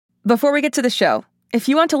Before we get to the show, if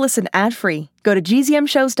you want to listen ad-free, go to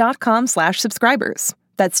gzmshows.com/subscribers.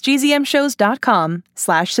 That's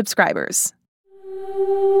gzmshows.com/subscribers.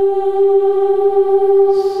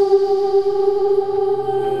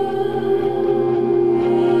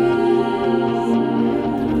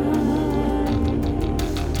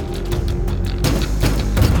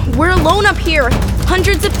 We're alone up here,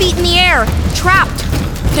 hundreds of feet in the air, trapped.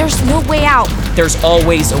 There's no way out. There's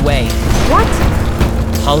always a way. What?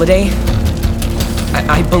 Holiday,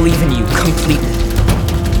 I believe in you completely.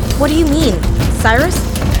 What do you mean? Cyrus?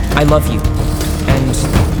 I love you, and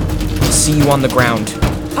see you on the ground.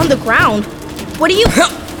 On the ground? What do you...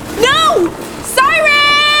 No! Cyrus!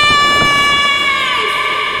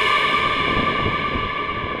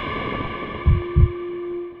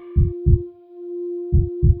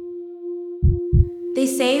 They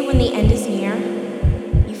say when the end is near,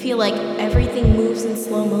 you feel like everything moves in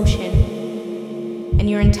slow motion, and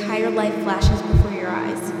your entire life flashes before your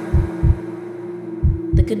eyes.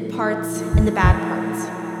 The good parts and the bad parts,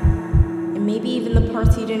 and maybe even the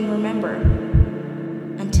parts you didn't remember,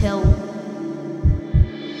 until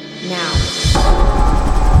now.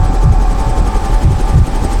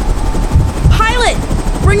 Pilot!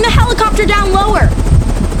 Bring the helicopter down lower!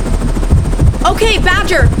 Okay,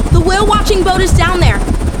 Badger, the whale-watching boat is down there.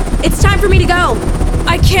 It's time for me to go.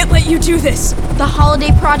 I can't let you do this. The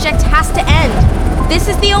holiday project has to end. This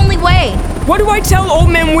is the only way. What do I tell Old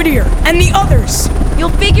Man Whittier and the others?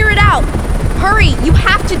 You'll figure it out. Hurry, you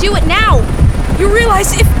have to do it now. You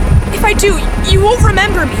realize if I do, you won't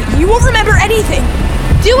remember me. You won't remember anything.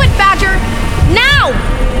 Do it, Badger! Now!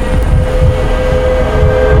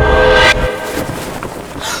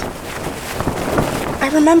 I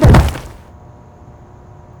remember.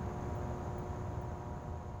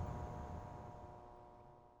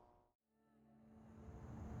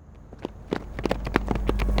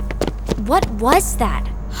 What was that?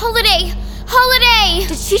 Holiday! Holiday!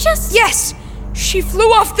 Did she just... Yes! She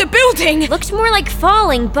flew off the building! Looked more like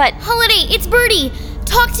falling, but... Holiday, it's Birdie!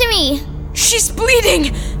 Talk to me! She's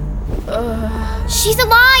bleeding! She's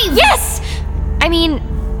alive! Yes! I mean,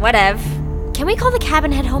 whatever. Can we call the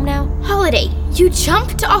cabin head home now? Holiday, you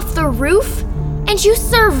jumped off the roof? And you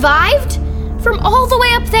survived? From all the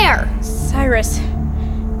way up there? Cyrus,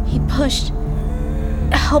 he pushed.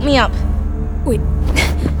 Help me up. Wait,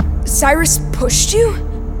 Cyrus pushed you?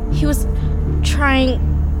 He was trying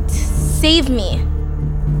to save me.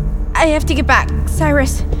 I have to get back.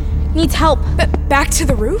 Cyrus needs help. Back to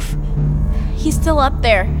the roof? He's still up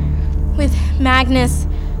there with Magnus,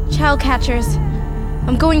 child catchers.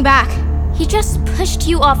 I'm going back. He just pushed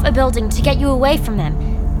you off a building to get you away from them.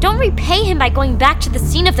 Don't repay him by going back to the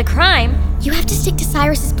scene of the crime. You have to stick to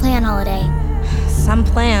Cyrus's plan, Holiday. Some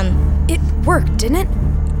plan. It worked, didn't it?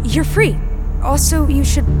 You're free. Also, you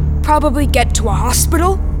should probably get to a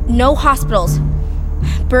hospital. No hospitals.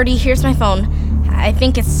 Birdie, here's my phone. I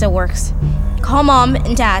think it still works. Call Mom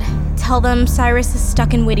and Dad. Tell them Cyrus is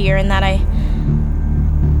stuck in Whittier and that I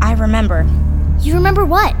remember. You remember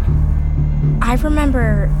what? I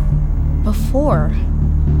remember before.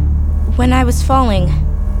 When I was falling,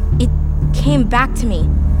 it came back to me.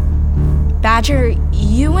 Badger,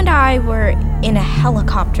 you and I were in a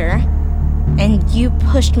helicopter, and you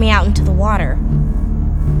pushed me out into the water.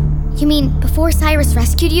 You mean before Cyrus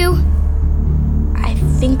rescued you? I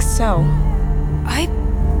think so. I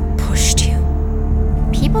pushed you?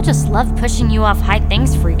 People just love pushing you off high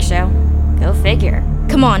things, Freak Show. Go figure.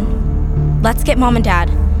 Come on. Let's get Mom and Dad.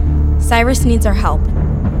 Cyrus needs our help.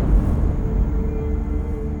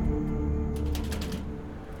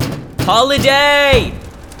 Holiday!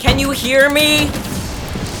 Can you hear me?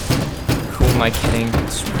 Who am I kidding?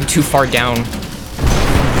 It's way too far down.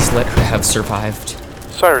 Please let her have survived.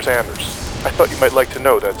 Cyrus Anders, I thought you might like to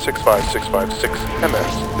know that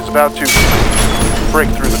 65656MS is about to break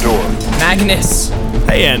through the door. Magnus!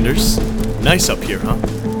 Hey, Anders. Nice up here, huh?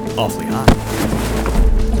 Awfully hot.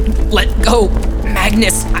 Let go!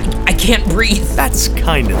 Magnus, I can't breathe. That's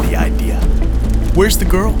kind of the idea. Where's the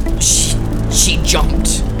girl? She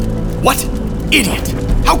jumped. What? Idiot!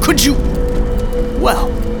 How could you? Well,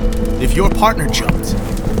 if your partner jumped,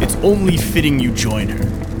 it's only fitting you join her.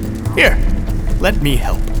 Here, let me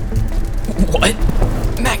help. What?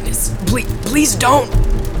 Magnus, please don't.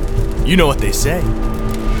 You know what they say.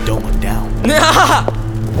 Don't look down.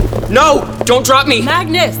 No! Don't drop me!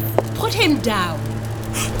 Magnus, put him down.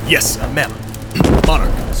 Yes, ma'am.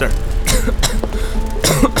 Monarch, sir.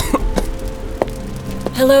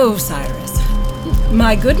 Hello, Cyrus.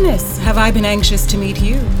 My goodness, have I been anxious to meet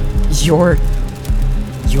you? You're...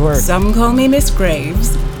 Some call me Miss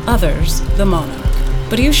Graves, others the Monarch.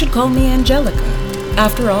 But you should call me Angelica.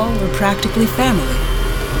 After all, we're practically family.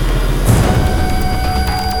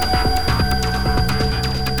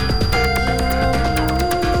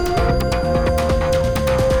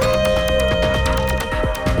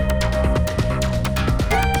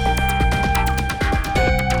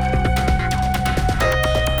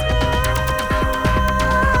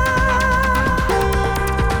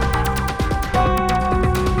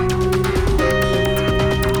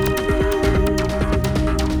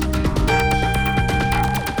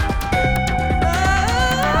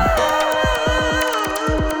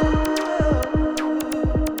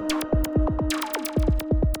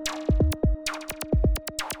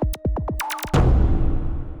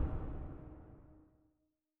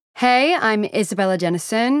 Hey, I'm Isabella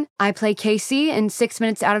Jennison. I play Casey in 6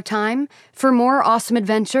 Minutes Out of Time. For more awesome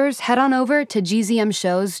adventures, head on over to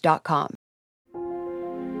gzmshows.com.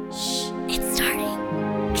 Shh, it's starting.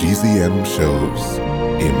 GZM Shows.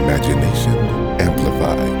 Imagination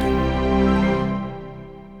Amplified.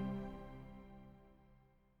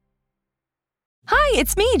 Hi,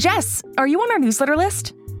 it's me, Jess. Are you on our newsletter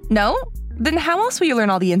list? No? Then how else will you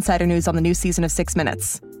learn all the insider news on the new season of 6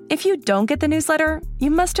 Minutes? If you don't get the newsletter,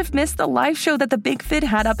 you must have missed the live show that the Big Fid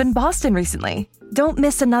had up in Boston recently. Don't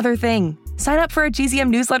miss another thing. Sign up for a GZM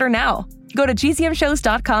newsletter now. Go to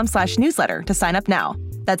gzmshows.com/newsletter to sign up now.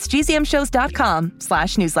 That's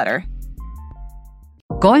gzmshows.com/newsletter.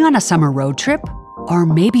 Going on a summer road trip? Or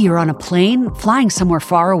maybe you're on a plane flying somewhere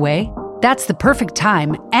far away? That's the perfect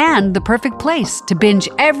time and the perfect place to binge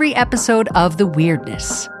every episode of The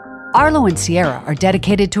Weirdness. Arlo and Sierra are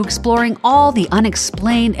dedicated to exploring all the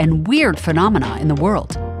unexplained and weird phenomena in the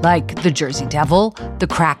world, like the Jersey Devil, the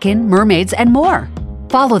Kraken, mermaids, and more.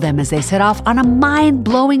 Follow them as they set off on a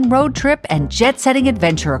mind-blowing road trip and jet-setting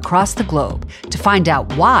adventure across the globe to find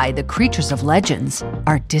out why the creatures of legends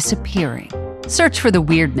are disappearing. Search for The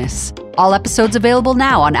Weirdness. All episodes available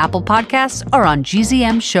now on Apple Podcasts or on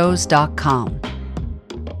gzmshows.com.